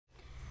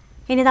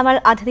ഇനി നമ്മൾ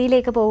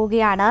അതിഥിയിലേക്ക്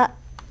പോവുകയാണ്.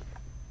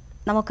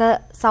 നമുക്ക്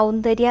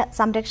സൗന്ദര്യ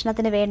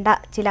സംരക്ഷണത്തിന് വേണ്ട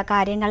ചില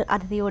കാര്യങ്ങൾ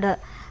അതിഥിയോട്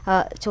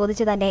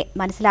ചോദിച്ചു തന്നെ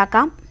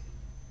മനസ്സിലാക്കാം.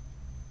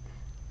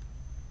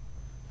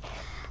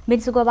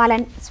 ബിൻസു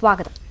ഗോപാലൻ,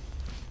 സ്വാഗതം.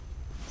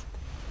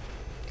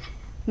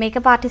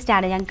 മേക്കപ്പ്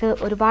ആർട്ടിസ്റ്റാണ്. ഞങ്ങൾക്ക്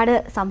ഒരുപാട്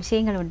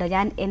സംശയങ്ങളുണ്ട്.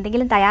 ഞാൻ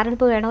എന്തെങ്കിലും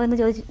തയ്യാറെടുപ്പ് വേണോ എന്ന്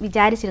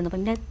വിചാരിച്ചിരുന്നു.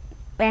 പിന്നെ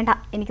വേണ്ട,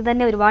 എനിക്ക്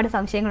തന്നെ ഒരുപാട്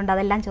സംശയങ്ങളുണ്ട്,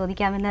 അതെല്ലാം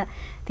ചോദിക്കാമെന്ന്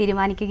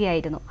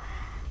തീരുമാനിക്കുകയായിരുന്നു.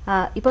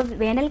 ഇപ്പോൾ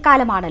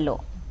വേനൽക്കാലമാണല്ലോ.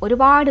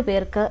 ഒരുപാട്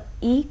പേർക്ക്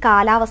ഈ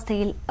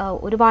കാലാവസ്ഥയിൽ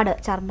ഒരുപാട്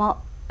ചർമ്മ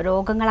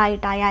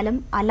രോഗങ്ങളായിട്ടായാലും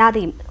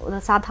അല്ലാതെയും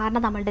സാധാരണ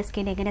നമ്മളുടെ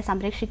സ്കിൻ എങ്ങനെ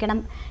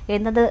സംരക്ഷിക്കണം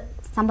എന്നത്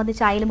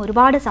സംബന്ധിച്ചായാലും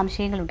ഒരുപാട്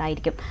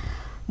സംശയങ്ങളുണ്ടായിരിക്കും.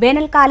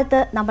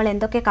 വേനൽക്കാലത്ത് നമ്മൾ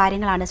എന്തൊക്കെ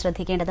കാര്യങ്ങളാണ്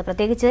ശ്രദ്ധിക്കേണ്ടത്?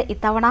 പ്രത്യേകിച്ച്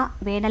ഇത്തവണ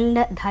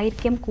വേനലിന്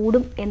ദൈർഘ്യം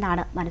കൂടും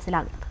എന്നാണ്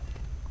മനസ്സിലാകുന്നത്.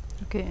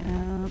 ഓക്കെ,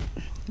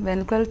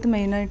 വേനൽക്കാലത്ത്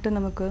മെയിനായിട്ട്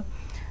നമുക്ക്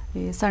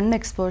ഈ സൺ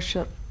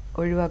എക്സ്പോഷർ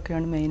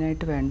ഒഴിവാക്കുകയാണ്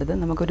മെയിനായിട്ട് വേണ്ടത്.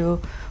 നമുക്കൊരു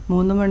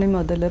 3 മണി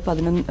മുതൽ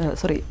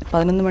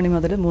 11 മണി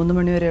മുതൽ 3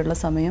 മണി വരെയുള്ള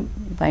സമയം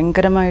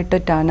ഭയങ്കരമായിട്ട്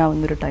ടാൻ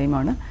ആവുന്നൊരു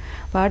ടൈമാണ്.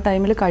 അപ്പോൾ ആ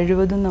ടൈമിൽ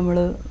കഴിവതും നമ്മൾ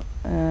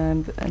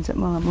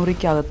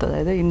മുറിക്കകത്ത്,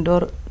 അതായത്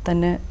ഇൻഡോർ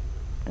തന്നെ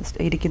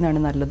ഇരിക്കുന്നതാണ്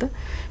നല്ലത്.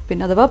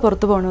 പിന്നെ അഥവാ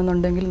പുറത്ത്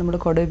പോകണമെന്നുണ്ടെങ്കിൽ നമ്മൾ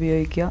കുട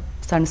ഉപയോഗിക്കുക,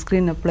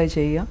 സൺസ്ക്രീൻ അപ്ലൈ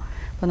ചെയ്യുക.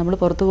 അപ്പോൾ നമ്മൾ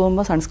പുറത്ത്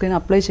പോകുമ്പോൾ സൺസ്ക്രീൻ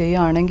അപ്ലൈ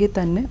ചെയ്യുകയാണെങ്കിൽ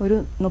തന്നെ ഒരു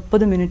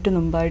 30 മിനിറ്റ്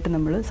മുമ്പായിട്ട്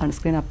നമ്മൾ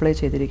സൺസ്ക്രീൻ അപ്ലൈ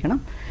ചെയ്തിരിക്കണം.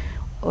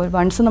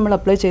 വൺസ് നമ്മൾ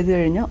അപ്ലൈ ചെയ്ത്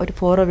കഴിഞ്ഞാൽ ഒരു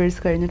 4 hours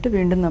കഴിഞ്ഞിട്ട്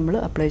വീണ്ടും നമ്മൾ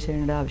അപ്ലൈ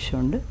ചെയ്യേണ്ട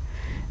ആവശ്യമുണ്ട്.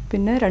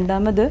 പിന്നെ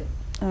രണ്ടാമത്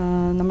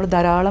നമ്മൾ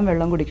ധാരാളം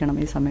വെള്ളം കുടിക്കണം.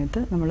 ഈ സമയത്ത്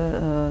നമ്മൾ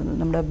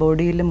നമ്മുടെ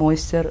ബോഡിയിൽ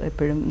മോയ്സ്ചർ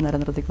എപ്പോഴും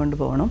നിലനിർത്തിക്കൊണ്ട്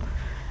പോകണം.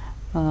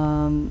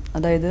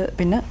 അതായത്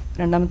പിന്നെ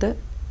രണ്ടാമത്തെ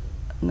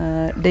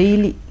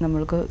ഡെയിലി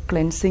നമ്മൾക്ക്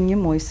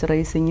ക്ലെൻസിങ്ങും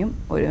മോയ്സ്ചറൈസിങ്ങും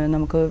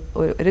നമുക്ക്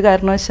ഒരു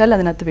കാരണവശാൽ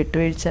അതിനകത്ത്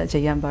വിട്ടുവീഴ്ച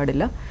ചെയ്യാൻ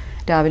പാടില്ല.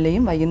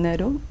 രാവിലെയും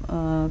വൈകുന്നേരവും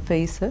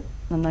ഫേസ്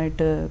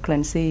നന്നായിട്ട്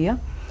ക്ലെൻസ്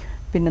ചെയ്യുക.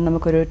 പിന്നെ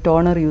നമുക്കൊരു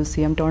ടോണർ യൂസ്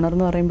ചെയ്യാം. ടോണർ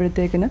എന്ന്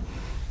പറയുമ്പോഴത്തേക്കിന്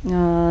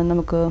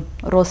നമുക്ക്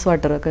റോസ്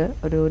വാട്ടറൊക്കെ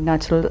ഒരു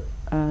നാച്ചുറൽ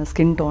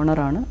സ്കിൻ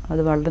ടോണറാണ്.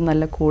 അത് വളരെ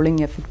നല്ല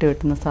കൂളിംഗ് എഫക്റ്റ്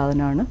കിട്ടുന്ന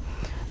സാധനമാണ്.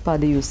 അപ്പോൾ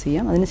അത് യൂസ്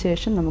ചെയ്യാം.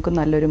 അതിനുശേഷം നമുക്ക്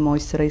നല്ലൊരു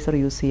മോയ്സ്ചറൈസർ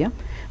യൂസ് ചെയ്യാം.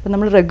 അപ്പോൾ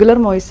നമ്മൾ റെഗുലർ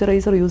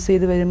മോയ്സ്ചറൈസർ യൂസ്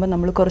ചെയ്ത് വരുമ്പോൾ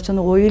നമ്മൾ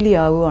കുറച്ചൊന്ന് ഓയിലി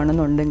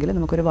ആവുകയാണെന്നുണ്ടെങ്കിൽ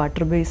നമുക്കൊരു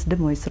വാട്ടർ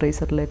ബേസ്ഡ്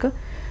മോയ്സ്ചറൈസറിലേക്ക്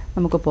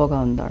നമുക്ക്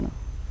പോകാവുന്നതാണ്.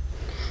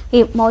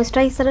 ഈ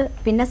മോയ്സ്ചറൈസർ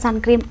പിന്നെ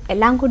സൺക്രീം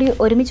എല്ലാം കൂടി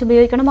ഒരുമിച്ച്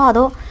ഉപയോഗിക്കണമോ,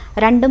 അതോ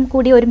രണ്ടും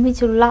കൂടി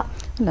ഒരുമിച്ചുള്ള?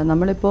 അല്ല,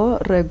 നമ്മളിപ്പോൾ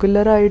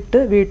റെഗുലറായിട്ട്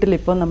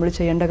വീട്ടിലിപ്പോൾ നമ്മൾ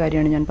ചെയ്യേണ്ട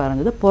കാര്യമാണ് ഞാൻ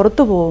പറഞ്ഞത്.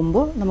 പുറത്ത്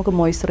പോകുമ്പോൾ നമുക്ക്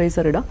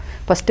മോയ്സ്ചറൈസർ ഇടാം.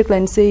 ഫസ്റ്റ്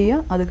ക്ലെൻസ്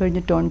ചെയ്യുക, അത്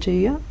കഴിഞ്ഞ് ടോൺ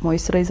ചെയ്യുക,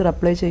 മോയ്സ്ചറൈസർ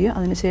അപ്ലൈ ചെയ്യുക,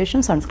 അതിനുശേഷം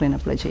സൺസ്ക്രീൻ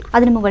അപ്ലൈ ചെയ്യുക.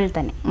 അതിന് മുകളിൽ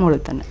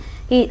തന്നെ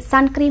ഈ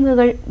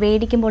സൺക്രീമുകൾ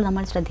മേടിക്കുമ്പോൾ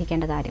നമ്മൾ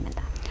ശ്രദ്ധിക്കേണ്ട കാര്യം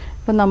എന്താ?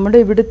 ഇപ്പം നമ്മുടെ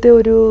ഇവിടുത്തെ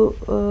ഒരു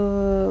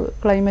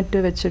ക്ലൈമറ്റ്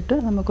വെച്ചിട്ട്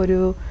നമുക്കൊരു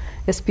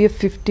SPF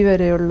 50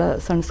 വരെയുള്ള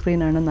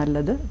സൺസ്ക്രീനാണ്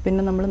നല്ലത്.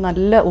 പിന്നെ നമ്മൾ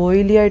നല്ല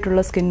ഓയിലി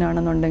ആയിട്ടുള്ള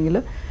സ്കിന്നാണെന്നുണ്ടെങ്കിൽ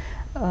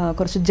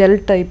കുറച്ച് ജെൽ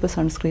ടൈപ്പ്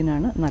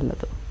സൺസ്ക്രീനാണ്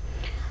നല്ലത്.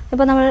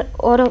 ഇപ്പോൾ നമ്മൾ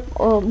ഓരോ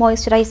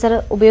മോയ്സ്ചറൈസർ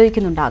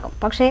ഉപയോഗിക്കുന്നുണ്ടാകും.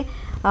 പക്ഷേ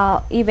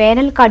ഈ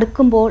വേനൽ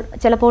കടുക്കുമ്പോൾ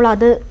ചിലപ്പോൾ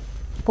അത്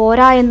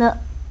പോരാ എന്ന്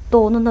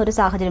തോന്നുന്ന ഒരു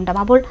സാഹചര്യം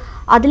ഉണ്ടാകും. അപ്പോൾ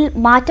അതിൽ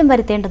മാറ്റം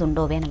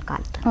വരുത്തേണ്ടതുണ്ടോ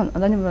വേനൽക്കാലത്ത്?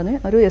 അതാണ് ഞാൻ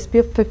പറഞ്ഞത്. ഒരു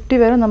SPF 50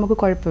 വരെ നമുക്ക്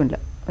കുഴപ്പമില്ല.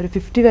 ഒരു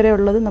 50 വരെ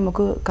ഉള്ളത്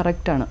നമുക്ക്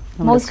കറക്റ്റാണ്.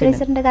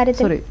 മോയ്സ്ചറൈസറിൻ്റെ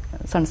കാര്യത്തിൽ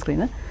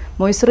സൺസ്ക്രീന്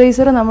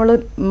മോയ്സ്ചറൈസർ നമ്മൾ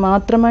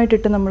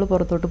മാത്രമായിട്ടിട്ട് നമ്മൾ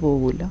പുറത്തോട്ട്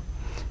പോകില്ല.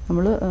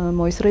 നമ്മൾ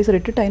മോയ്സ്ചറൈസർ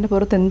ഇട്ടിട്ട് അതിൻ്റെ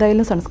പുറത്ത്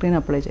എന്തായാലും സൺസ്ക്രീൻ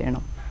അപ്ലൈ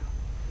ചെയ്യണം.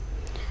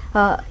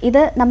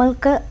 ഇത്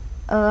നമ്മൾക്ക്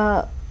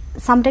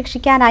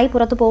സംരക്ഷിക്കാനായി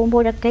പുറത്ത്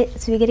പോകുമ്പോഴൊക്കെ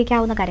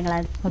സ്വീകരിക്കാവുന്ന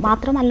കാര്യങ്ങളാണ്.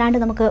 മാത്രമല്ലാണ്ട്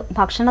നമുക്ക്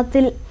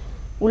ഭക്ഷണത്തിൽ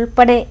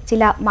ഉൾപ്പെടെ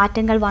ചില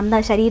മാറ്റങ്ങൾ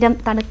വന്ന ശരീരം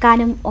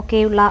തണുക്കാനും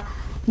ഒക്കെയുള്ള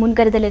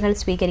മുൻകരുതലുകൾ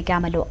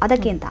സ്വീകരിക്കാമല്ലോ,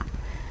 അതൊക്കെ എന്താണ്?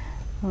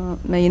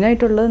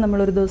 മെയിനായിട്ടുള്ളത്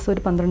നമ്മളൊരു ദിവസം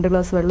ഒരു 12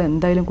 ഗ്ലാസ് വെള്ളം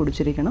എന്തായാലും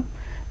കുടിച്ചിരിക്കണം.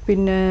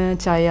 പിന്നെ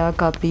ചായ,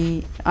 കാപ്പി,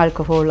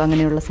 ആൽക്കഹോൾ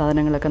അങ്ങനെയുള്ള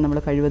സാധനങ്ങളൊക്കെ നമ്മൾ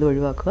കഴിവതും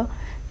ഒഴിവാക്കുക.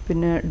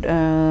 പിന്നെ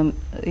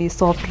ഈ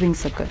സോഫ്റ്റ്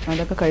ഡ്രിങ്ക്സ് ഒക്കെ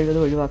അതൊക്കെ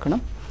കഴിവതും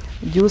ഒഴിവാക്കണം.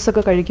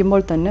 ജ്യൂസൊക്കെ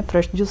കഴിക്കുമ്പോൾ തന്നെ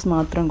ഫ്രഷ് ജ്യൂസ്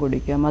മാത്രം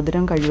കുടിക്കുക.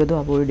 മധുരം കഴിവതും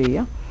അവോയ്ഡ്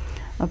ചെയ്യുക.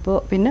 അപ്പോൾ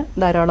പിന്നെ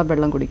ധാരാളം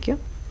വെള്ളം കുടിക്കുക.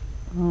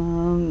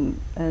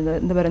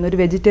 എന്താ പറയുന്നത്, ഒരു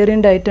വെജിറ്റേറിയൻ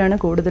ഡയറ്റാണ്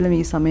കൂടുതലും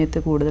ഈ സമയത്ത്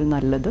കൂടുതൽ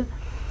നല്ലത്.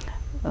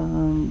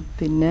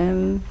 പിന്നെ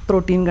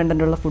പ്രോട്ടീൻ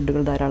കണ്ടൻറ്റുള്ള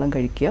ഫുഡുകൾ ധാരാളം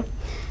കഴിക്കുക.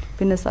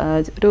 പിന്നെ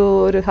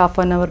ഒരു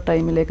 ½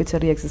 ടൈമിലേക്ക്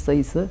ചെറിയ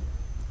എക്സസൈസ്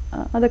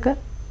അതൊക്കെ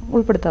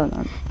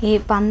ഉൾപ്പെടുത്താവുന്നതാണ്. ഈ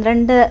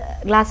 12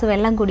 ഗ്ലാസ്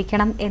വെള്ളം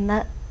കുടിക്കണം എന്ന്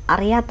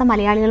അറിയാത്ത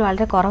മലയാളികൾ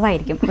വളരെ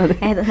കുറവായിരിക്കും.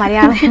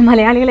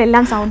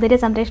 മലയാളികളെല്ലാം സൗന്ദര്യ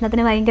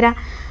സംരക്ഷണത്തിന് ഭയങ്കര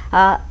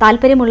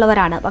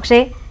താല്പര്യമുള്ളവരാണ്. പക്ഷേ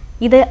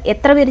ഇത്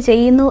എത്ര പേര്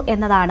ചെയ്യുന്നു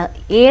എന്നതാണ്.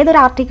 ഏതൊരു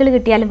ആർട്ടിക്കിൾ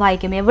കിട്ടിയാലും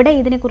വായിക്കും, എവിടെ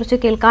ഇതിനെക്കുറിച്ച്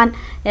കേൾക്കാൻ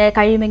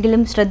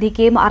കഴിയുമെങ്കിലും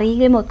ശ്രദ്ധിക്കുകയും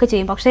അറിയുകയും ഒക്കെ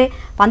ചെയ്യും. പക്ഷേ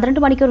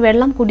 12 മണിക്കൂർ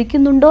വെള്ളം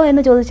കുടിക്കുന്നുണ്ടോ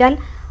എന്ന് ചോദിച്ചാൽ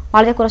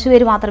വളരെ കുറച്ച്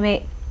പേര് മാത്രമേ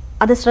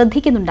അത്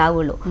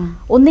ശ്രദ്ധിക്കുന്നുണ്ടാവുള്ളൂ.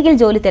 ഒന്നുകിൽ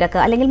ജോലി തിരക്ക്,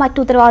 അല്ലെങ്കിൽ മറ്റു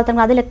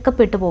ഉത്തരവാദിത്തങ്ങൾ, അതിലൊക്കെ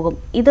പെട്ടുപോകും.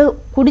 ഇത്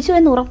കുടിച്ചു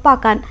എന്ന്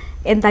ഉറപ്പാക്കാൻ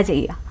എന്താ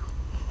ചെയ്യുക?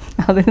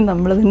 അതിന്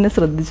നമ്മൾ തന്നെ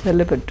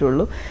ശ്രദ്ധിച്ചാലേ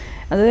പറ്റുള്ളൂ.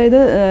 അതായത്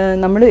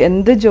നമ്മൾ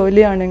എന്ത്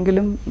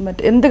ജോലിയാണെങ്കിലും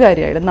എന്ത്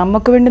കാര്യമായാലും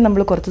നമുക്ക് വേണ്ടി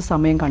നമ്മൾ കുറച്ച്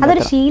സമയം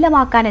കണ്ടെത്തണം.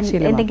 ശീലമാക്കാൻ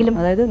എന്തെങ്കിലും,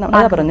 അതായത്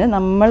നമ്മളാ പറഞ്ഞ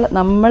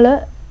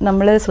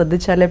നമ്മളെ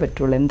ശ്രദ്ധിച്ചാലേ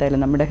പറ്റുള്ളൂ.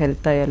 എന്തായാലും നമ്മുടെ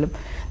ഹെൽത്ത് ആയാലും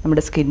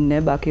നമ്മുടെ സ്കിന്ന്,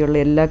 ബാക്കിയുള്ള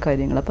എല്ലാ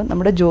കാര്യങ്ങളും. അപ്പം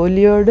നമ്മുടെ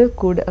ജോലിയോട്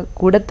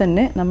കൂടെ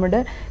തന്നെ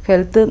നമ്മുടെ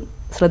ഹെൽത്ത്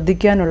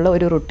ശ്രദ്ധിക്കാനുള്ള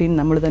ഒരു റുട്ടീൻ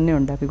നമ്മൾ തന്നെ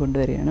ഉണ്ടാക്കി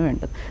കൊണ്ടുവരികയാണ്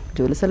വേണ്ടത്.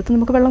 ജോലി സ്ഥലത്ത്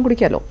നമുക്ക് വെള്ളം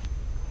കുടിക്കാമല്ലോ.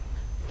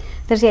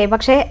 തീർച്ചയായും.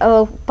 പക്ഷേ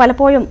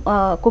പലപ്പോഴും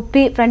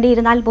കുപ്പി ഫ്രണ്ടിൽ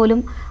ഇരുന്നാൽ പോലും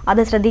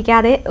അത്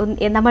ശ്രദ്ധിക്കാതെ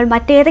നമ്മൾ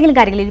മറ്റേതെങ്കിലും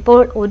കാര്യങ്ങളിൽ ഇപ്പോൾ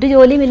ഒരു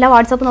ജോലിയും ഇല്ല,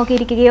 വാട്സപ്പ്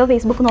നോക്കിയിരിക്കുകയോ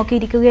ഫേസ്ബുക്ക്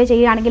നോക്കിയിരിക്കുകയോ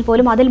ചെയ്യുകയാണെങ്കിൽ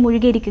പോലും അതിൽ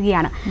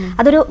മുഴുകിയിരിക്കുകയാണ്.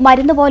 അതൊരു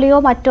മരുന്ന് പോലെയോ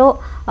മറ്റോ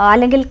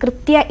അല്ലെങ്കിൽ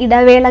കൃത്യ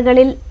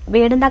ഇടവേളകളിൽ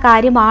വേണ്ടുന്ന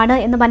കാര്യമാണ്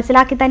എന്ന്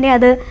മനസ്സിലാക്കി തന്നെ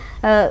അത്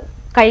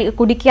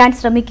കുടിക്കാൻ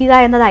ശ്രമിക്കുക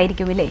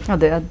എന്നതായിരിക്കും അല്ലേ?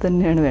 അതെ, അത്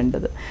തന്നെയാണ്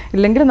വേണ്ടത്.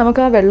 ഇല്ലെങ്കിൽ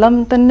നമുക്ക് ആ വെള്ളം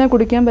തന്നെ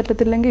കുടിക്കാൻ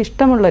പറ്റത്തില്ലെങ്കിൽ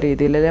ഇഷ്ടമുള്ള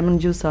രീതിയിൽ ലെമൺ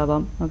ജ്യൂസ്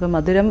ആവാം. നമുക്ക്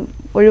മധുരം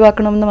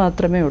ഒഴിവാക്കണമെന്ന്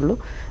മാത്രമേ ഉള്ളൂ.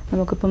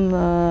 നമുക്കിപ്പം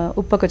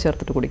ഉപ്പൊക്കെ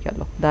ചേർത്തിട്ട്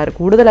കുടിക്കാമല്ലോ.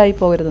 കൂടുതലായി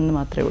പോകരുതെന്ന്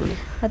മാത്രമേ ഉള്ളൂ.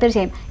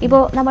 തീർച്ചയായും.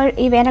 ഇപ്പോൾ നമ്മൾ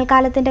ഈ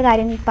വേനൽക്കാലത്തിന്റെ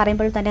കാര്യം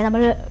പറയുമ്പോൾ തന്നെ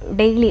നമ്മൾ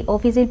ഡെയിലി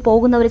ഓഫീസിൽ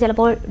പോകുന്നവർ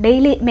ചിലപ്പോൾ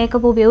ഡെയിലി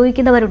മേക്കപ്പ്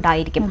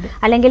ഉപയോഗിക്കുന്നവരുണ്ടായിരിക്കും,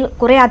 അല്ലെങ്കിൽ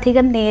കുറെ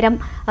അധികം നേരം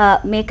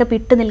മേക്കപ്പ്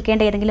ഇട്ട്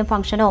നിൽക്കേണ്ട ഏതെങ്കിലും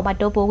ഫംഗ്ഷനോ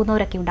മറ്റോ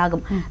പോകുന്നവരൊക്കെ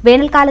ഉണ്ടാകും.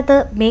 വേനൽക്കാലത്ത്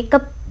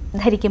മേക്കപ്പ്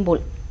ധരിക്കുമ്പോൾ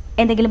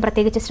എന്തെങ്കിലും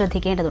പ്രത്യേകിച്ച്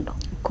ശ്രദ്ധിക്കേണ്ടതുണ്ടോ?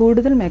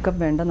 കൂടുതൽ മേക്കപ്പ്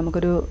വേണ്ട.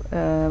 നമുക്കൊരു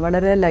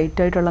വളരെ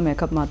ലൈറ്റായിട്ടുള്ള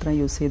മേക്കപ്പ് മാത്രം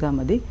യൂസ് ചെയ്താൽ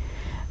മതി.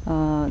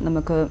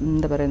 നമുക്ക്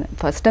എന്താ പറയുന്നത്,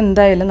 ഫസ്റ്റ്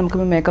എന്തായാലും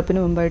നമുക്ക് മേക്കപ്പിന്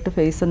മുമ്പായിട്ട്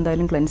ഫേസ്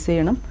എന്തായാലും ക്ലെൻസ്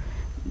ചെയ്യണം.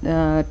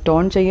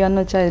 ടോൺ ചെയ്യാന്ന്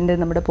വെച്ചാൽ അതിൻ്റെ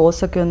നമ്മുടെ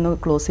പോസൊക്കെ ഒന്ന്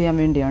ക്ലോസ് ചെയ്യാൻ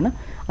വേണ്ടിയാണ്.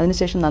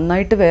 അതിനുശേഷം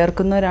നന്നായിട്ട്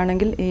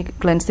വേർക്കുന്നവരാണെങ്കിൽ ഈ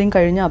ക്ലെൻസിങ്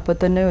കഴിഞ്ഞാൽ അപ്പോൾ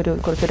തന്നെ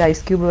കുറച്ചൊരു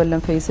ഐസ് ക്യൂബ്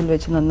എല്ലാം ഫേസിൽ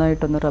വെച്ച്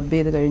നന്നായിട്ടൊന്ന് റബ്ബ്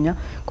ചെയ്ത് കഴിഞ്ഞാൽ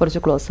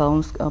കുറച്ച് ക്ലോസ്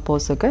ആവും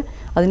പോസൊക്കെ.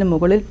 അതിന്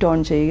മുകളിൽ ടോൺ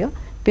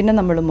ചെയ്യുക. പിന്നെ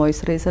നമ്മൾ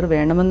മോയ്സ്ചറൈസർ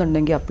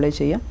വേണമെന്നുണ്ടെങ്കിൽ അപ്ലൈ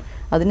ചെയ്യാം.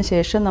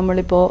 അതിനുശേഷം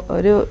നമ്മളിപ്പോൾ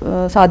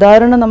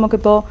സാധാരണ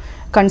നമുക്കിപ്പോൾ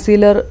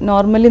കൺസീലർ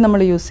നോർമലി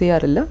നമ്മൾ യൂസ്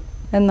ചെയ്യാറില്ല,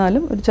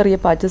 എന്നാലും ഒരു ചെറിയ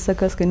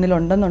പാച്ചസൊക്കെ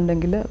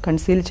സ്കിന്നിലുണ്ടെന്നുണ്ടെങ്കിൽ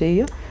കൺസീൽ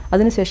ചെയ്യുക.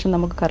 അതിനുശേഷം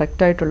നമുക്ക്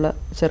കറക്റ്റായിട്ടുള്ള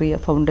ചെറിയ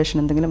ഫൗണ്ടേഷൻ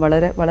എന്തെങ്കിലും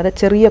വളരെ വളരെ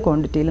ചെറിയ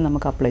ക്വാണ്ടിറ്റിയിൽ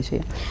നമുക്ക് അപ്ലൈ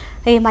ചെയ്യാം.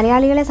 ഈ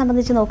മലയാളികളെ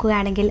സംബന്ധിച്ച്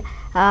നോക്കുകയാണെങ്കിൽ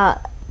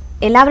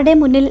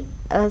എല്ലാവരുടെയും മുന്നിൽ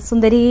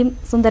സുന്ദരിയും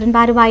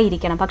സുന്ദരന്മാരുമായി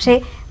ഇരിക്കണം, പക്ഷേ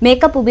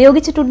മേക്കപ്പ്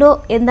ഉപയോഗിച്ചിട്ടുണ്ടോ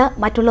എന്ന്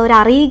മറ്റുള്ളവർ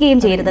അറിയുകയും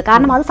ചെയ്യരുത്.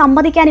 കാരണം അത്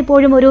സമ്മതിക്കാൻ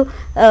ഇപ്പോഴും ഒരു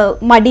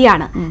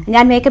മടിയാണ്.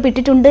 ഞാൻ മേക്കപ്പ്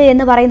ഇട്ടിട്ടുണ്ട്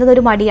എന്ന് പറയുന്നത്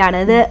ഒരു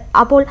മടിയാണ്.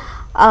 അപ്പോൾ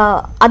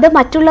അത്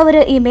മറ്റുള്ളവർ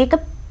ഈ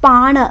മേക്കപ്പ്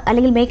ആണ്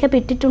അല്ലെങ്കിൽ മേക്കപ്പ്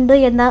ഇട്ടിട്ടുണ്ട്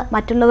എന്ന്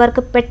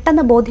മറ്റുള്ളവർക്ക്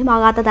പെട്ടെന്ന്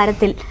ബോധ്യമാകാത്ത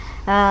തരത്തിൽ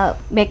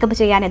മേക്കപ്പ്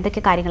ചെയ്യാൻ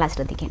എന്തൊക്കെ കാര്യങ്ങളാണ്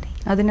ശ്രദ്ധിക്കേണ്ടത്?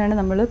 അതിനാണ്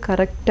നമ്മൾ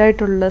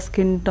കറക്റ്റായിട്ടുള്ള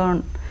സ്കിൻ ടോൺ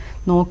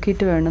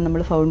നോക്കിയിട്ട് വേണം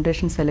നമ്മൾ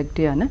ഫൗണ്ടേഷൻ സെലക്ട്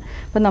ചെയ്യാൻ.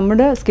 അപ്പം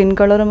നമ്മുടെ സ്കിൻ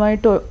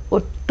കളറുമായിട്ട്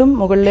ഒട്ടും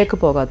മുകളിലേക്ക്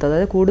പോകാത്ത,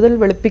 അതായത് കൂടുതൽ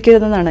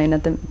വെളുപ്പിക്കരുതെന്നാണ്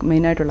അതിനകത്ത്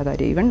മെയിനായിട്ടുള്ള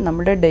കാര്യം. ഈവൻ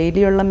നമ്മുടെ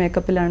ഡെയിലിയുള്ള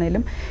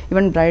മേക്കപ്പിലാണെങ്കിലും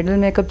ഈവൻ ബ്രൈഡൽ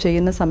മേക്കപ്പ്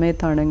ചെയ്യുന്ന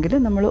സമയത്താണെങ്കിൽ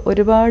നമ്മൾ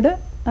ഒരുപാട്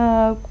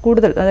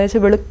കൂടുതൽ, അതായത്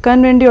വെളുക്കാൻ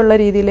വേണ്ടിയുള്ള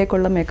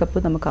രീതിയിലേക്കുള്ള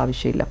മേക്കപ്പ് നമുക്ക്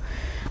ആവശ്യമില്ല.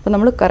 അപ്പോൾ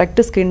നമ്മൾ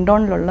കറക്റ്റ് സ്കിൻ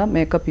ടോണിലുള്ള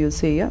മേക്കപ്പ് യൂസ്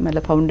ചെയ്യുക, നല്ല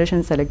ഫൗണ്ടേഷൻ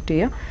സെലക്ട്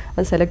ചെയ്യുക.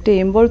 അത് സെലക്ട്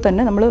ചെയ്യുമ്പോൾ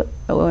തന്നെ നമ്മൾ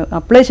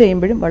അപ്ലൈ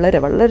ചെയ്യുമ്പോഴും വളരെ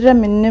വളരെ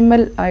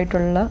മിനിമൽ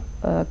ആയിട്ടുള്ള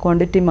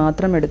ക്വാണ്ടിറ്റി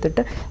മാത്രം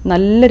എടുത്തിട്ട്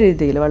നല്ല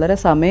രീതിയിൽ വളരെ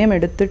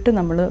സമയമെടുത്തിട്ട്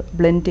നമ്മൾ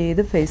ബ്ലെൻഡ്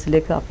ചെയ്ത്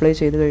ഫേസിലേക്ക് അപ്ലൈ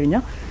ചെയ്ത്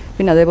കഴിഞ്ഞാൽ,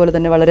 പിന്നെ അതേപോലെ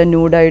തന്നെ വളരെ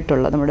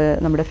ന്യൂഡായിട്ടുള്ള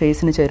നമ്മുടെ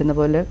ഫേസിന് ചേരുന്ന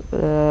പോലെ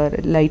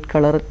ലൈറ്റ്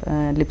കളർ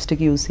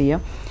ലിപ്സ്റ്റിക്ക് യൂസ്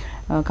ചെയ്യാം,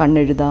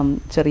 കണ്ണെഴുതാം,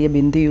 ചെറിയ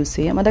ബിന്ദി യൂസ്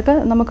ചെയ്യാം. അതൊക്കെ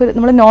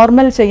നമ്മൾ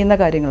നോർമൽ ചെയ്യുന്ന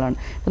കാര്യങ്ങളാണ്.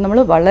 അപ്പം നമ്മൾ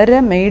വളരെ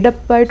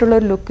മെയ്ഡപ്പ് ആയിട്ടുള്ള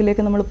ഒരു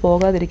ലുക്കിലേക്ക് നമ്മൾ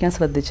പോകാതിരിക്കാൻ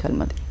ശ്രദ്ധിച്ചാൽ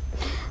മതി.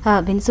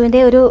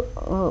 ബിൻസുവിൻ്റെ ഒരു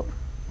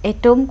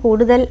ഏറ്റവും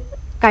കൂടുതൽ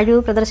കഴിവ്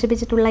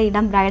പ്രദർശിപ്പിച്ചിട്ടുള്ള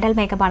ഇടം ബ്രൈഡൽ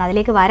മേക്കപ്പാണ്.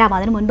 അതിലേക്ക് വരാം.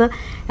 അതിനു മുൻപ്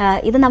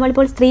ഇത്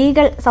നമ്മളിപ്പോൾ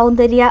സ്ത്രീകൾ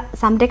സൗന്ദര്യ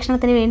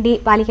സംരക്ഷണത്തിന് വേണ്ടി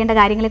പാലിക്കേണ്ട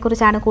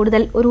കാര്യങ്ങളെക്കുറിച്ചാണ്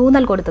കൂടുതൽ ഒരു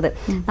ഊന്നൽ കൊടുത്തത്.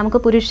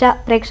 നമുക്ക് പുരുഷ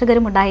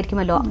പ്രേക്ഷകരും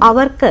ഉണ്ടായിരിക്കുമല്ലോ,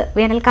 അവർക്ക്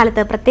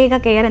വേനൽക്കാലത്ത്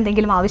പ്രത്യേക കെയർ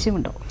എന്തെങ്കിലും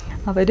ആവശ്യമുണ്ടോ?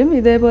 അവരും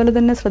ഇതേപോലെ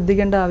തന്നെ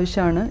ശ്രദ്ധിക്കേണ്ട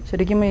ആവശ്യമാണ്.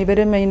 ശരിക്കും ഇവർ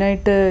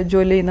മെയിനായിട്ട്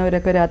ജോലി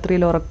ചെയ്യുന്നവരൊക്കെ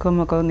രാത്രിയിൽ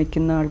ഉറക്കമൊക്കെ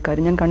നിൽക്കുന്ന ആൾക്കാർ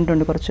ഞാൻ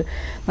കണ്ടിട്ടുണ്ട്. കുറച്ച്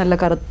നല്ല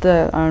കറുത്ത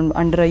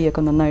അണ്ടർ ഐ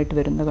ഒക്കെ നന്നായിട്ട്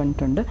വരുന്നത്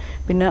കണ്ടിട്ടുണ്ട്.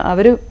 പിന്നെ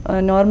അവർ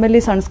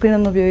നോർമലി സൺസ്ക്രീൻ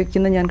ഒന്നും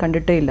ഉപയോഗിക്കുന്നത് ഞാൻ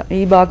കണ്ടിട്ടേ ഇല്ല.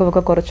 ഈ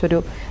ഭാഗമൊക്കെ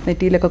കുറച്ചൊരു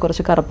നെറ്റിയിലൊക്കെ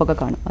കുറച്ച് കറുപ്പൊക്കെ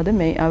കാണും. അത്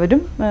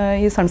അവരും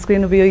ഈ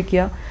സൺസ്ക്രീൻ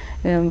ഉപയോഗിക്കുക,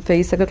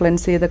 ഫേസൊക്കെ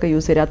ക്ലെൻസ് ചെയ്തൊക്കെ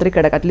യൂസ് ചെയ്യുക. രാത്രി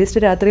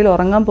അറ്റ്ലീസ്റ്റ് രാത്രിയിൽ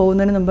ഉറങ്ങാൻ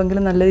പോകുന്നതിന്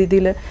മുമ്പെങ്കിലും നല്ല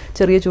രീതിയിൽ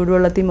ചെറിയ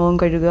ചൂടുവെള്ളത്തിൽ മുഖം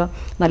കഴുകുക,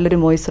 നല്ലൊരു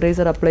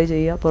മോയ്സ്ചറൈസർ അപ്ലൈ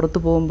ചെയ്യുക, പുറത്ത്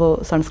പോകുമ്പോൾ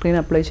സൺസ്ക്രീൻ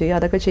അപ്ലൈ ചെയ്യുക,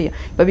 അതൊക്കെ ചെയ്യാം.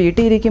 ഇപ്പോൾ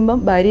വീട്ടിൽ ഇരിക്കുമ്പം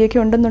ഭാര്യയൊക്കെ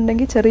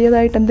ഉണ്ടെന്നുണ്ടെങ്കിൽ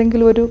ചെറിയതായിട്ട്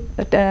എന്തെങ്കിലും ഒരു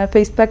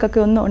ഫേസ്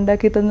പാക്കൊക്കെ ഒന്ന്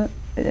ഉണ്ടാക്കി തന്ന്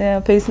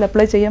ഫേസിൽ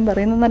അപ്ലൈ ചെയ്യാൻ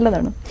പറയുന്നത്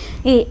നല്ലതാണ്.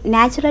 ഈ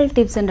നാച്ചുറൽ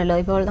ടിപ്സ് ഉണ്ടല്ലോ,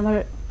 ഇപ്പോൾ നമ്മൾ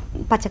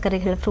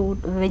പച്ചക്കറികൾ,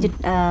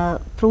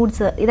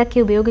 ഫ്രൂട്ട്സ് ഇതൊക്കെ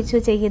ഉപയോഗിച്ച്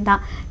ചെയ്യുന്ന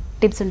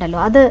ടിപ്സ് ഉണ്ടല്ലോ,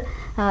 അത്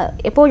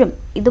എപ്പോഴും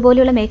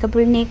ഇതുപോലെയുള്ള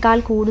മേക്കപ്പിനേക്കാൾ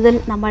കൂടുതൽ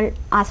നമ്മൾ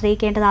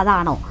ആശ്രയിക്കേണ്ടത്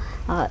അതാണോ?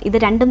 ഇത്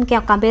രണ്ടും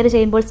കമ്പയർ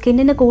ചെയ്യുമ്പോൾ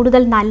സ്കിന്നിന്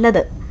കൂടുതൽ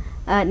നല്ലത്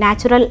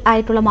നാച്ചുറൽ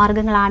ആയിട്ടുള്ള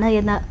മാർഗങ്ങളാണ്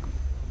എന്ന്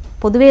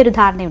പൊതുവേ ഒരു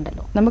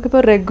ധാരണയുണ്ടല്ലോ.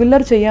 നമുക്കിപ്പോൾ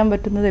റെഗുലർ ചെയ്യാൻ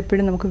പറ്റുന്നത്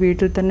എപ്പോഴും നമുക്ക്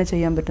വീട്ടിൽ തന്നെ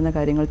ചെയ്യാൻ പറ്റുന്ന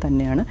കാര്യങ്ങൾ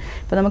തന്നെയാണ്.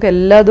 ഇപ്പോൾ നമുക്ക്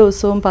എല്ലാ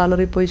ദിവസവും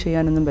പാർലറിൽ പോയി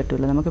ചെയ്യാനൊന്നും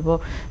പറ്റില്ല. നമുക്കിപ്പോൾ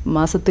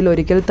മാസത്തിൽ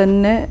ഒരിക്കൽ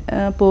തന്നെ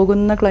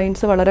പോകുന്ന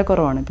ക്ലയൻസ് വളരെ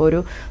കുറവാണ്. ഇപ്പോൾ ഒരു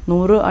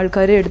 100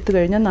 ആൾക്കാരെ എടുത്തു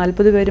കഴിഞ്ഞാൽ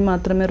 40 പേര്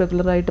മാത്രമേ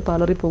റെഗുലറായിട്ട്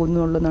പാർലറിൽ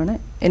പോകുന്നുള്ളൂ എന്നാണ്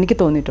എനിക്ക്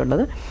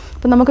തോന്നിയിട്ടുള്ളത്.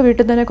 അപ്പം നമുക്ക്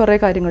വീട്ടിൽ തന്നെ കുറേ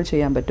കാര്യങ്ങൾ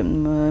ചെയ്യാൻ പറ്റും.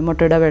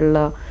 മുട്ടയുടെ വെള്ള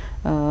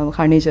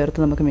ഹണി ചേർത്ത്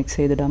നമുക്ക് മിക്സ്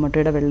ചെയ്തിടാം.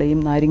 മുട്ടയുടെ വെള്ളയും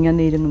നാരങ്ങ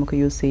നീരും നമുക്ക്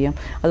യൂസ് ചെയ്യാം.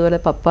 അതുപോലെ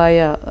പപ്പായ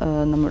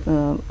നമ്മൾ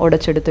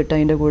ഉടച്ചെടുത്തിട്ട്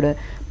അതിൻ്റെ കൂടെ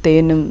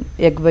തേനും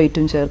എഗ്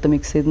വൈറ്റും ചേർത്ത്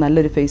മിക്സ് ചെയ്ത്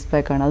നല്ലൊരു ഫേസ്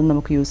പാക്കാണ്, അത്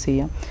നമുക്ക് യൂസ്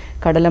ചെയ്യാം.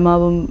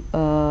 കടലമാവും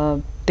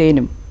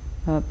തേനും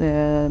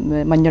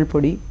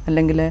മഞ്ഞൾപ്പൊടി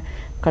അല്ലെങ്കിൽ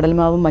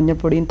കടൽമാവും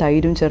മഞ്ഞൾപ്പൊടിയും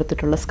തൈരും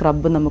ചേർത്തിട്ടുള്ള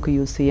സ്ക്രബ് നമുക്ക്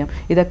യൂസ് ചെയ്യാം.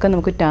 ഇതൊക്കെ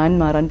നമുക്ക് ടാൻ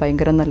മാറാൻ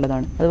ഭയങ്കര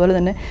നല്ലതാണ്. അതുപോലെ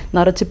തന്നെ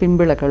നിറച്ച്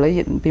പിമ്പിളൊക്കെ ഉള്ള,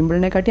 ഈ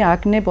പിമ്പിളിനെക്കാട്ടി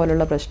ആക്നെ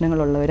പോലുള്ള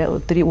പ്രശ്നങ്ങളുള്ളവർ,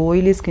 ഒത്തിരി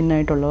ഓയിലി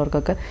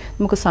സ്കിന്നായിട്ടുള്ളവർക്കൊക്കെ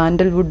നമുക്ക്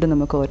സാൻഡൽവുഡ്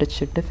നമുക്ക്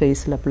ഉരച്ചിട്ട്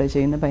ഫേസിൽ അപ്ലൈ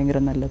ചെയ്യുന്നത്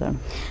ഭയങ്കര നല്ലതാണ്.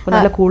 അപ്പോൾ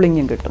നല്ല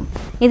കൂളിങ്ങും കിട്ടും.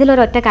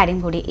 ഇതിലൊരൊറ്റ കാര്യം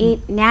കൂടി, ഈ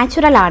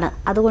നാച്ചുറൽ ആണ്,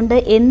 അതുകൊണ്ട്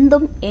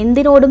എന്തും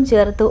എന്തിനോടും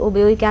ചേർത്ത്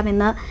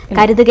ഉപയോഗിക്കാമെന്ന്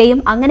കരുതുകയും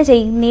അങ്ങനെ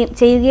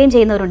ചെയ്യുകയും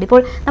ചെയ്യുന്നവരുണ്ട്.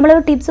 ഇപ്പോൾ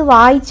നമ്മളൊരു ടിപ്സ്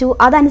വായിച്ചു,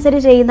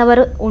 അതനുസരിച്ച് ചെയ്യുന്നവർ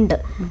ഉണ്ട്.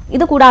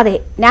 ഇത് കൂടാതെ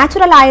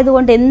നാച്ചുറൽ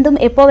ആയതുകൊണ്ട് എന്തും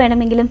എപ്പോൾ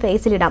വേണമെങ്കിലും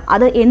ഫേസിലിടാം,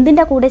 അത്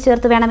എന്തിന്റെ കൂടെ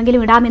ചേർത്ത്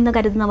വേണമെങ്കിലും ഇടാമെന്ന്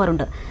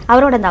കരുതുന്നവരുണ്ട്.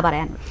 അവരോട് എന്താ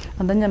പറയാൻ?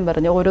 അതാ ഞാൻ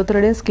പറഞ്ഞു,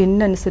 ഓരോരുത്തരുടെയും സ്കിൻ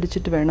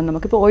അനുസരിച്ചിട്ട് വേണം.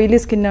 നമുക്കിപ്പോൾ ഓയിലി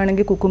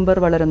സ്കിന്നാണെങ്കിൽ കുക്കുംബർ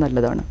വളരെ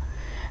നല്ലതാണ്,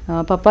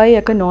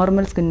 പപ്പായയൊക്കെ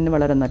നോർമൽ സ്കിന്നിന്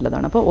വളരെ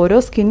നല്ലതാണ്. അപ്പോൾ ഓരോ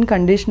സ്കിൻ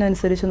കണ്ടീഷൻ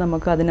അനുസരിച്ച്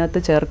നമുക്ക് അതിനകത്ത്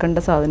ചേർക്കേണ്ട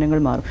സാധനങ്ങൾ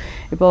മാറും.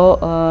 ഇപ്പോൾ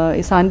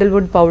ഈ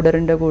സാൻഡൽവുഡ്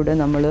പൗഡറിൻ്റെ കൂടെ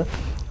നമ്മൾ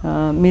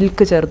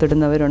മിൽക്ക്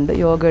ചേർത്തിടുന്നവരുണ്ട്,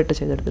 യോഗയിട്ട്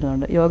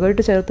ചെയ്തെടുത്തിടുന്നുണ്ട്.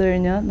 യോഗയിട്ട് ചേർത്ത്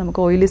കഴിഞ്ഞാൽ നമുക്ക്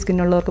ഓയിലി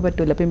സ്കിന്നുള്ളവർക്ക്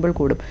പറ്റില്ല, പിമ്പിൾ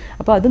കൂടും.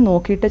 അപ്പോൾ അത്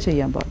നോക്കിയിട്ടേ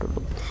ചെയ്യാൻ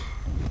പാടുള്ളൂ.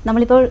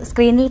 നമ്മളിപ്പോൾ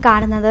സ്ക്രീനിൽ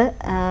കാണുന്നത്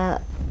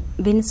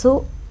ബിൻസു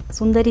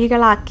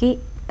സുന്ദരികളാക്കി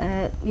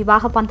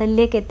വിവാഹ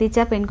പന്തലിലേക്ക് എത്തിച്ച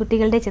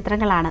പെൺകുട്ടികളുടെ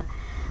ചിത്രങ്ങളാണ്.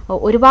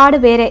 ഒരുപാട്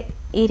പേരെ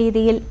ഈ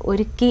രീതിയിൽ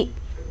ഒരുക്കി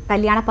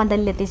കല്യാണ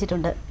പന്തലിൽ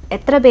എത്തിച്ചിട്ടുണ്ട്.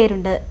 എത്ര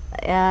പേരുണ്ട്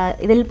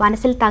ഇതിൽ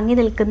മനസ്സിൽ തങ്ങി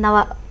നിൽക്കുന്നവ?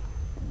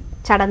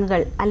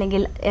 ചടങ്ങുകൾ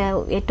അല്ലെങ്കിൽ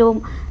ഏറ്റവും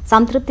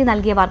സംതൃപ്തി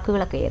നൽകിയ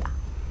വർക്കുകളൊക്കെ ഏതാ?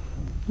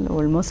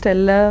 ഓൾമോസ്റ്റ്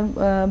എല്ലാ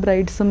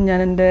ബ്രൈഡ്സും ഞാൻ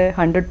എൻ്റെ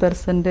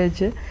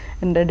 100%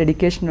 എൻ്റെ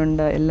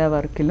ഡെഡിക്കേഷനുണ്ട് എല്ലാ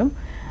വർക്കിലും.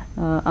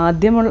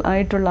 ആദ്യം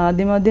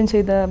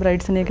ചെയ്ത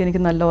ബ്രൈഡ്സിനെയൊക്കെ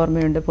എനിക്ക് നല്ല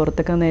ഓർമ്മയുണ്ട്.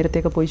 പുറത്തൊക്കെ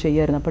നേരത്തെയൊക്കെ പോയി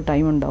ചെയ്യാമായിരുന്നു, അപ്പോൾ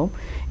ടൈം ഉണ്ടാവും.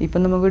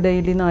 ഇപ്പം നമുക്ക്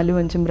ഡെയിലി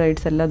 4-5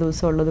 ബ്രൈഡ്സ് എല്ലാ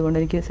ദിവസവും ഉള്ളത് കൊണ്ട്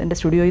എനിക്ക് എൻ്റെ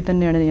സ്റ്റുഡിയോയിൽ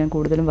തന്നെയാണ് ഞാൻ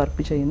കൂടുതലും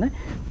വർക്ക് ചെയ്യുന്നത്.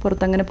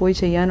 പുറത്തങ്ങനെ പോയി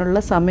ചെയ്യാനുള്ള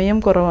സമയം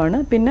കുറവാണ്.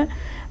 പിന്നെ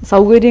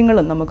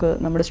സൗകര്യങ്ങളും നമുക്ക്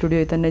നമ്മുടെ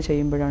സ്റ്റുഡിയോയിൽ തന്നെ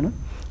ചെയ്യുമ്പോഴാണ്.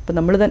 അപ്പം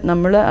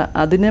നമ്മൾ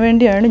അതിനു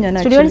വേണ്ടിയാണ് ഞാൻ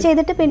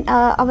ചെയ്തിട്ട്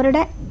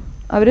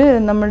അവർ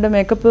നമ്മുടെ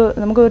മേക്കപ്പ്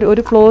നമുക്ക്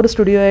ഒരു ഫ്ലോർ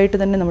സ്റ്റുഡിയോ ആയിട്ട്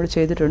തന്നെ നമ്മൾ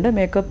ചെയ്തിട്ടുണ്ട്.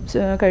 മേക്കപ്പ്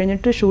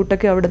കഴിഞ്ഞിട്ട്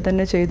ഷൂട്ടൊക്കെ അവിടെ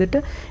തന്നെ ചെയ്തിട്ട്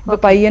ഇപ്പോൾ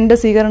പയ്യൻ്റെ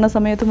സ്വീകരണ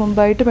സമയത്ത്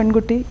മുമ്പായിട്ട്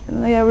പെൺകുട്ടി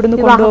അവിടെ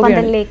നിന്ന്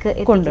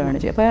കൊണ്ടുപോവുകയാണ്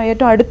ചെയ്യുക. അപ്പോൾ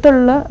ഏറ്റവും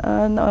അടുത്തുള്ള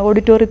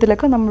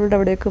ഓഡിറ്റോറിയത്തിലൊക്കെ നമ്മളുടെ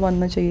അവിടേക്ക്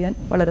വന്ന് ചെയ്യാൻ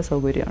വളരെ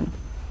സൗകര്യമാണ്.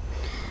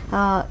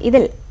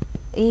 ഇതിൽ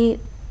ഈ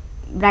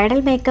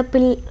ബ്രൈഡൽ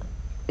മേക്കപ്പിൽ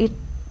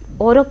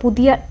ഓരോ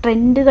പുതിയ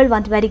ട്രെൻഡുകൾ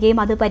വരികയും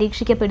അത്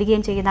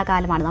പരീക്ഷിക്കപ്പെടുകയും ചെയ്യുന്ന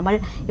കാലമാണ്. നമ്മൾ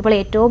ഇപ്പോൾ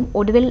ഏറ്റവും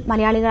ഒടുവിൽ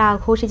മലയാളികൾ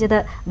ആഘോഷിച്ചത്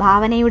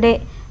ഭാവനയുടെ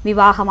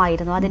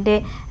വിവാഹമായിരുന്നു. അതിൻ്റെ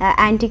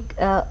ആൻറ്റിക്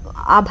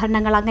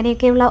ആഭരണങ്ങൾ,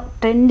 അങ്ങനെയൊക്കെയുള്ള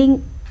ട്രെൻഡിങ്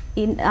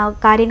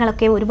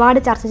കാര്യങ്ങളൊക്കെ ഒരുപാട്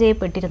ചർച്ച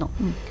ചെയ്യപ്പെട്ടിരുന്നു.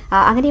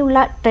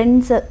 അങ്ങനെയുള്ള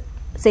ട്രെൻഡ്സ്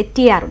സെറ്റ്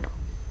ചെയ്യാറുണ്ടോ?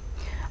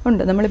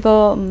 ഉണ്ട്, നമ്മളിപ്പോൾ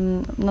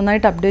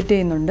നന്നായിട്ട് അപ്ഡേറ്റ്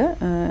ചെയ്യുന്നുണ്ട്.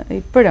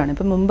 ഇപ്പോഴാണ്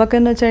മുമ്പൊക്കെ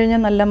എന്ന് വെച്ച്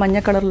കഴിഞ്ഞാൽ നല്ല മഞ്ഞ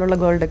കളറിലുള്ള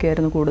ഗോൾഡൊക്കെ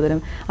ആയിരുന്നു കൂടുതലും,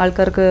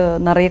 ആൾക്കാർക്ക്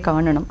നിറയെ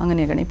കാണണം,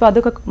 അങ്ങനെയൊക്കെയാണ്. ഇപ്പോൾ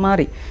അതൊക്കെ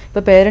മാറി.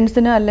 ഇപ്പോൾ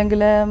പേരൻസിന്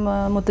അല്ലെങ്കിൽ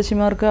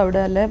മുത്തശ്ശിമാർക്ക്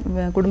അവിടെ അല്ലെ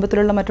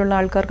കുടുംബത്തിലുള്ള മറ്റുള്ള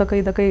ആൾക്കാർക്കൊക്കെ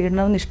ഇതൊക്കെ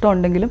ഇടണമെന്ന്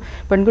ഇഷ്ടമുണ്ടെങ്കിലും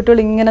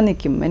പെൺകുട്ടികൾ ഇങ്ങനെ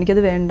നിൽക്കും,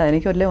 എനിക്കത് വേണ്ട,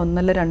 എനിക്ക് വല്ല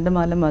 1-2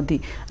 മാല മതി,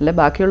 അല്ലെ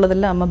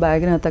ബാക്കിയുള്ളതെല്ലാം അമ്മ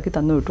ബാഗിനകത്താക്കി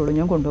തന്നു വിട്ടോളൂ,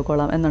 ഞാൻ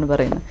കൊണ്ടുപോയിക്കോളാം എന്നാണ്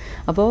പറയുന്നത്.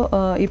 അപ്പോൾ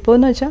ഇപ്പോൾ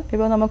എന്ന് വെച്ചാൽ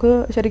ഇപ്പോൾ നമുക്ക്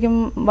ശരിക്കും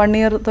 1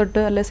 ഇയർ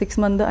തൊട്ട് അല്ലെ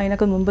 6 മന്ത്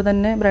അതിനൊക്കെ മുമ്പ്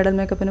തന്നെ ബ്രൈഡൽ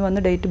മേക്കപ്പിന്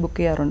വന്ന് ഡേറ്റ് ബുക്ക്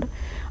ചെയ്യാറുണ്ട്.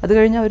 അത്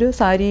കഴിഞ്ഞാൽ ഒരു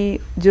സാരി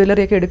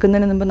ജ്വല്ലറി ഒക്കെ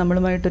എടുക്കുന്നതിന് മുമ്പ്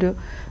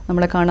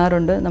നമ്മളെ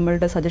കാണാറുണ്ട്,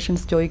 നമ്മളുടെ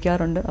സജഷൻസ്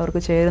ചോദിക്കാറുണ്ട്,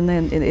 അവർക്ക് ചേരുന്ന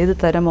ഏത്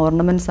തരം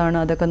ഓർണമെന്റ്സ് ആണ്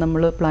അതൊക്കെ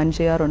നമ്മൾ പ്ലാൻ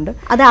ചെയ്യാറുണ്ട്.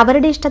 അത്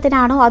അവരുടെ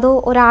ഇഷ്ടത്തിനാണോ അതോ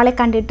ഒരാളെ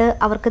കണ്ടിട്ട്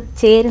അവർക്ക്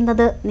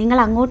ചേരുന്നത് നിങ്ങൾ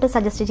അങ്ങോട്ട്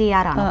സജസ്റ്റ്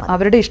ചെയ്യാറാണോ?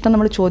 അവരുടെ ഇഷ്ടം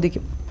നമ്മൾ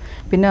ചോദിക്കും,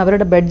 പിന്നെ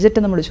അവരുടെ ബഡ്ജറ്റ്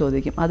നമ്മൾ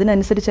ചോദിക്കും,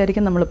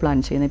 അതിനനുസരിച്ചായിരിക്കും നമ്മൾ പ്ലാൻ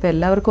ചെയ്യുന്നത്. ഇപ്പോൾ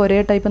എല്ലാവർക്കും ഒരേ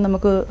ടൈപ്പ്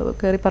നമുക്ക്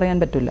കയറി പറയാൻ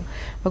പറ്റില്ല.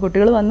 അപ്പോൾ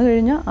കുട്ടികൾ വന്നു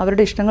കഴിഞ്ഞാൽ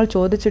അവരുടെ ഇഷ്ടങ്ങൾ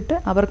ചോദിച്ചിട്ട്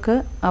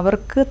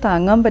അവർക്ക്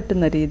താങ്ങാൻ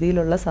പറ്റുന്ന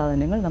രീതിയിലുള്ള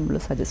സാധനങ്ങൾ നമ്മൾ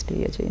സജസ്റ്റ്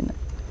ചെയ്യുക ചെയ്യുന്നത്.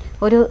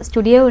 ഒരു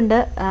സ്റ്റുഡിയോ ഉണ്ട്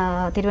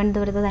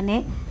തിരുവനന്തപുരത്ത് തന്നെ,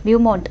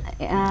 വ്യൂമോണ്ട്.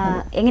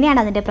 എങ്ങനെയാണ്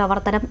അതിൻ്റെ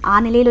പ്രവർത്തനം? ആ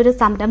നിലയിൽ ഒരു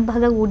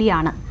സംരംഭക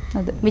കൂടിയാണ്.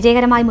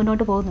 വിജയകരമായി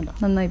മുന്നോട്ട് പോകുന്നുണ്ടോ?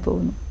 നന്നായി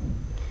പോകുന്നു.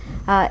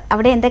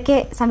 അവിടെ എന്തൊക്കെ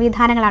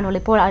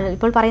സംവിധാനങ്ങളാണുള്ളത്?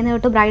 ഇപ്പോൾ പറയുന്നത്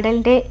കേട്ടു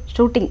ബ്രൈഡലിന്റെ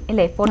ഷൂട്ടിംഗ്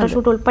അല്ലേ,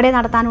 ഫോട്ടോഷൂട്ട് ഉൾപ്പെടെ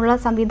നടത്താനുള്ള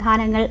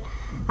സംവിധാനങ്ങൾ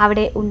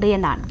അവിടെ ഉണ്ട്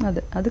എന്നാണ്.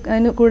 അതെ,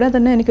 അതിന് കൂടെ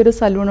തന്നെ എനിക്കൊരു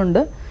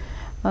സലൂണുണ്ട്,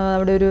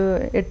 അവിടെ ഒരു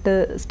 8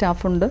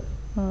 സ്റ്റാഫുണ്ട്.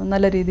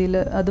 നല്ല രീതിയിൽ,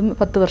 അതും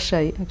 10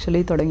 വർഷമായി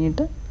ആക്ച്വലി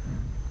തുടങ്ങിയിട്ട്,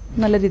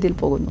 നല്ല രീതിയിൽ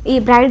പോകുന്നു. ഈ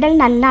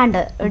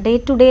ബ്രൈഡലിനല്ലാണ്ട് ഡേ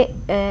ടു ഡേ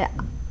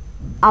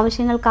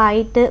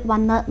ആവശ്യങ്ങൾക്കായിട്ട്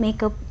വന്ന്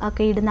മേക്കപ്പ്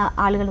ഒക്കെ ഇടുന്ന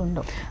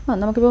ആളുകളുണ്ടോ?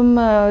 നമുക്കിപ്പം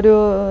ഒരു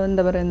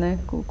എന്താ പറയുന്നത്,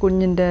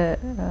 കുഞ്ഞിൻ്റെ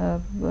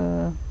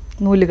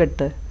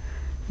നൂലുകെട്ട്,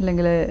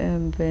 അല്ലെങ്കിൽ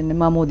പിന്നെ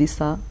മാമോദിസ,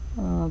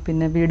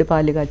 പിന്നെ വീട്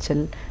പാലുകാച്ചൽ,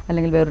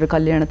 അല്ലെങ്കിൽ വേറൊരു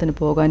കല്യാണത്തിന്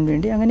പോകാൻ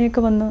വേണ്ടി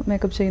അങ്ങനെയൊക്കെ വന്ന്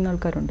മേക്കപ്പ് ചെയ്യുന്ന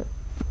ആൾക്കാരുണ്ട്.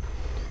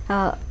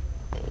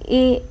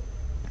 ഈ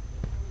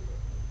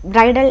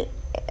ബ്രൈഡൽ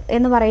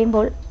എന്ന്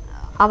പറയുമ്പോൾ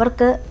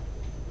അവർക്ക്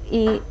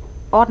ഈ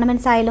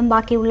ഓർണമെന്റ്സ് ആയാലും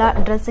ബാക്കിയുള്ള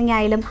ഡ്രസ്സിങ്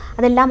ആയാലും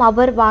അതെല്ലാം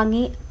അവർ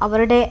വാങ്ങി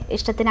അവരുടെ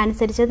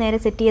ഇഷ്ടത്തിനനുസരിച്ച് നേരെ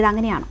സെറ്റ് ചെയ്ത്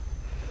അങ്ങനെയാണോ?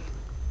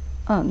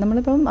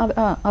 നമ്മളിപ്പം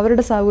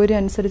അവരുടെ സൗകര്യം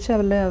അനുസരിച്ച്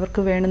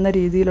അവർക്ക് വേണ്ടുന്ന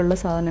രീതിയിലുള്ള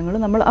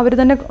സാധനങ്ങൾ അവർ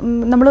തന്നെ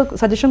നമ്മൾ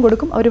സജഷൻ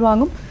കൊടുക്കും, അവർ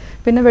വാങ്ങും.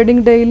 പിന്നെ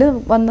വെഡിങ് ഡേയിൽ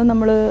വന്ന്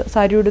നമ്മൾ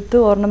സാരി ഉടുത്ത്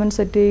ഓർണമെൻറ്റ്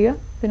സെറ്റ് ചെയ്യുക,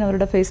 പിന്നെ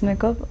അവരുടെ ഫേസ്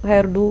മേക്കപ്പ്,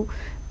 ഹെയർ ഡൂ,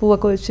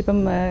 പൂവൊക്കെ വെച്ച്.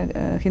 ഇപ്പം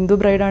ഹിന്ദു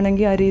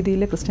ബ്രൈഡാണെങ്കിൽ ആ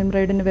രീതിയിൽ, ക്രിസ്ത്യൻ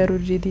ബ്രൈഡിന്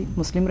വേറൊരു രീതി,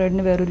 മുസ്ലിം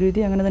ബ്രൈഡിന് വേറൊരു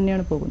രീതി, അങ്ങനെ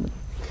തന്നെയാണ് പോകുന്നത്.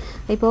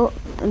 ഇപ്പോൾ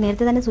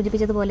നേരത്തെ തന്നെ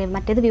സൂചിപ്പിച്ചതുപോലെ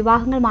മറ്റേത്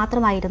വിവാഹങ്ങൾ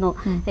മാത്രമായിരുന്നു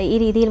ഈ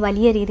രീതിയിൽ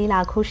വലിയ രീതിയിൽ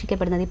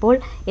ആഘോഷിക്കപ്പെടുന്നത്. ഇപ്പോൾ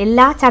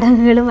എല്ലാ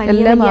ചടങ്ങുകളും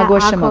വലിയ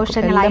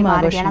ആഘോഷങ്ങളായി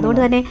മാറുകയാണ്.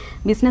 അതുകൊണ്ട് തന്നെ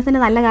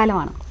ബിസിനസിന് നല്ല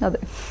കാലമാണ്. അതെ.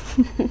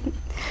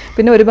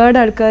 പിന്നെ ഒരുപാട്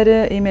ആൾക്കാർ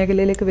ഈ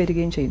മേഖലയിലേക്ക്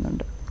വരികയും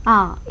ചെയ്യുന്നുണ്ട്.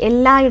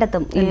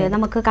 എല്ലായിടത്തും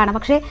നമുക്ക് കാണാം.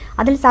 പക്ഷേ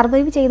അതിൽ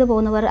സർവൈവ് ചെയ്തു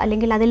പോകുന്നവർ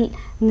അല്ലെങ്കിൽ അതിൽ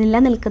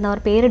നിലനിൽക്കുന്നവർ,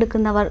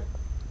 പേരെടുക്കുന്നവർ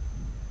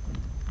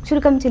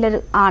ചുരുക്കം ചിലർ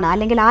ആണ്.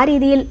 അല്ലെങ്കിൽ ആ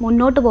രീതിയിൽ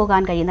മുന്നോട്ട്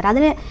പോകാൻ കഴിയുന്നത്.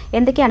 അതിന്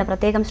എന്തൊക്കെയാണ്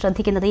പ്രത്യേകം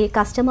ശ്രദ്ധിക്കുന്നത് ഈ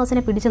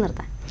കസ്റ്റമേഴ്സിനെ പിടിച്ചു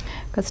നിർത്താൻ?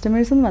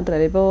 കസ്റ്റമേഴ്സ്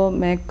മാത്രമല്ല, ഇപ്പോൾ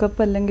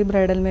മേക്കപ്പ് അല്ലെങ്കിൽ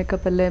ബ്രൈഡൽ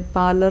മേക്കപ്പ് അല്ലെ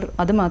പാർലർ,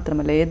 അത്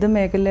മാത്രമല്ല ഏത്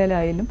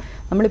മേഖലയിലായാലും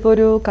നമ്മളിപ്പോൾ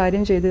ഒരു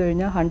കാര്യം ചെയ്തു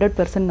കഴിഞ്ഞാൽ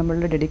 100%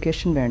 നമ്മളുടെ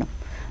ഡെഡിക്കേഷൻ വേണം.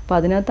 അപ്പോൾ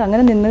അതിനകത്ത്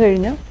അങ്ങനെ നിന്ന്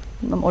കഴിഞ്ഞാൽ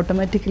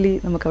ഓട്ടോമാറ്റിക്കലി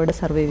നമുക്ക് അവിടെ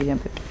സർവൈവ് ചെയ്യാൻ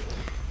പറ്റും.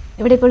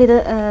 ഇവിടെ ഇപ്പോൾ ഇത്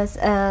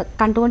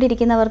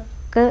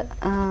കണ്ടുകൊണ്ടിരിക്കുന്നവർക്ക്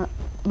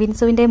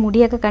ബിൻസുവിൻ്റെ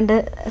മുടിയൊക്കെ കണ്ട്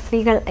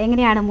സ്ത്രീകൾ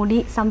എങ്ങനെയാണ് മുടി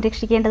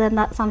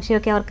സംരക്ഷിക്കേണ്ടതെന്ന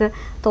സംശയമൊക്കെ അവർക്ക്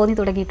തോന്നി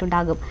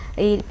തുടങ്ങിയിട്ടുണ്ടാകും.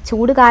 ഈ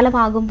ചൂട്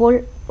കാലമാകുമ്പോൾ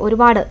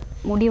ഒരുപാട്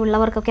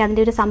മുടിയുള്ളവർക്കൊക്കെ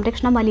അതിൻ്റെ ഒരു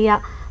സംരക്ഷണം വലിയ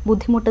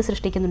ബുദ്ധിമുട്ട്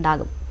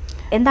സൃഷ്ടിക്കുന്നുണ്ടാകും.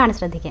 എന്താണ്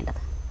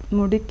ശ്രദ്ധിക്കേണ്ടത്?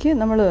 മുടിക്ക്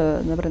നമ്മൾ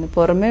എന്താ പറയുന്നത്,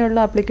 പുറമേ ഉള്ള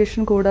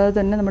ആപ്ലിക്കേഷൻ കൂടാതെ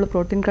തന്നെ നമ്മൾ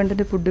പ്രോട്ടീൻ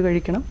കണ്ടൻറ്റ് ഫുഡ്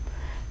കഴിക്കണം.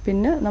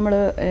 പിന്നെ നമ്മൾ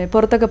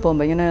പുറത്തൊക്കെ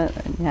പോകുമ്പോൾ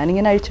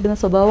ഞാനിങ്ങനെ അഴിച്ചിടുന്ന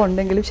സ്വഭാവം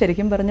ഉണ്ടെങ്കിലും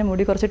ശരിക്കും പറഞ്ഞാൽ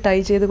മുടി കുറച്ച് ടൈ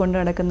ചെയ്ത് കൊണ്ട്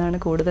നടക്കുന്നതാണ്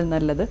കൂടുതൽ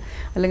നല്ലത്.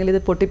 അല്ലെങ്കിൽ ഇത്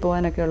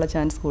പൊട്ടിപ്പോകാനൊക്കെയുള്ള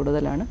ചാൻസ്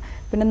കൂടുതലാണ്.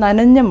 പിന്നെ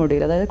നനഞ്ഞ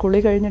മുടിയിൽ, അതായത് കുളി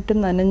കഴിഞ്ഞിട്ട്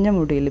നനഞ്ഞ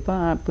മുടിയിൽ, ഇപ്പോൾ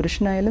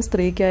പുരുഷനായാലും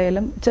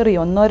സ്ത്രീക്കായാലും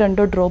ചെറിയ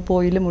 1-2 ഡ്രോപ്പ്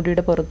ഓയിൽ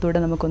മുടിയുടെ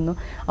പുറത്തൂടെ നമുക്കൊന്ന്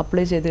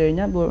അപ്ലൈ ചെയ്ത്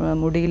കഴിഞ്ഞാൽ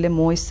മുടിയിലെ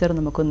മോയ്സ്ചർ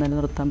നമുക്കൊന്ന്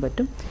നിലനിർത്താൻ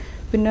പറ്റും.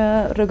 പിന്നെ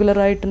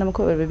റെഗുലറായിട്ട്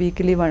നമുക്ക്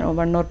വീക്കിലി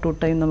 1 or 2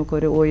 ടൈം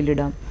നമുക്കൊരു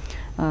ഓയിലിടാം,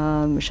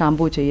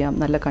 ഷാമ്പൂ ചെയ്യാം,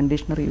 നല്ല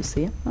കണ്ടീഷണർ യൂസ്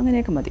ചെയ്യാം,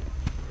 അങ്ങനെയൊക്കെ മതി.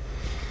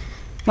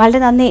 വളരെ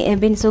നന്ദി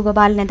ബിൻസു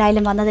ഗോപാലൻ,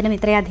 എന്തായാലും വന്നതിനും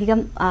ഇത്രയധികം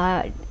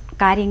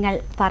കാര്യങ്ങൾ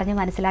പറഞ്ഞ്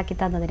മനസ്സിലാക്കി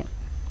തന്നതിനും.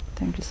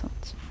 Thank you so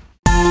much.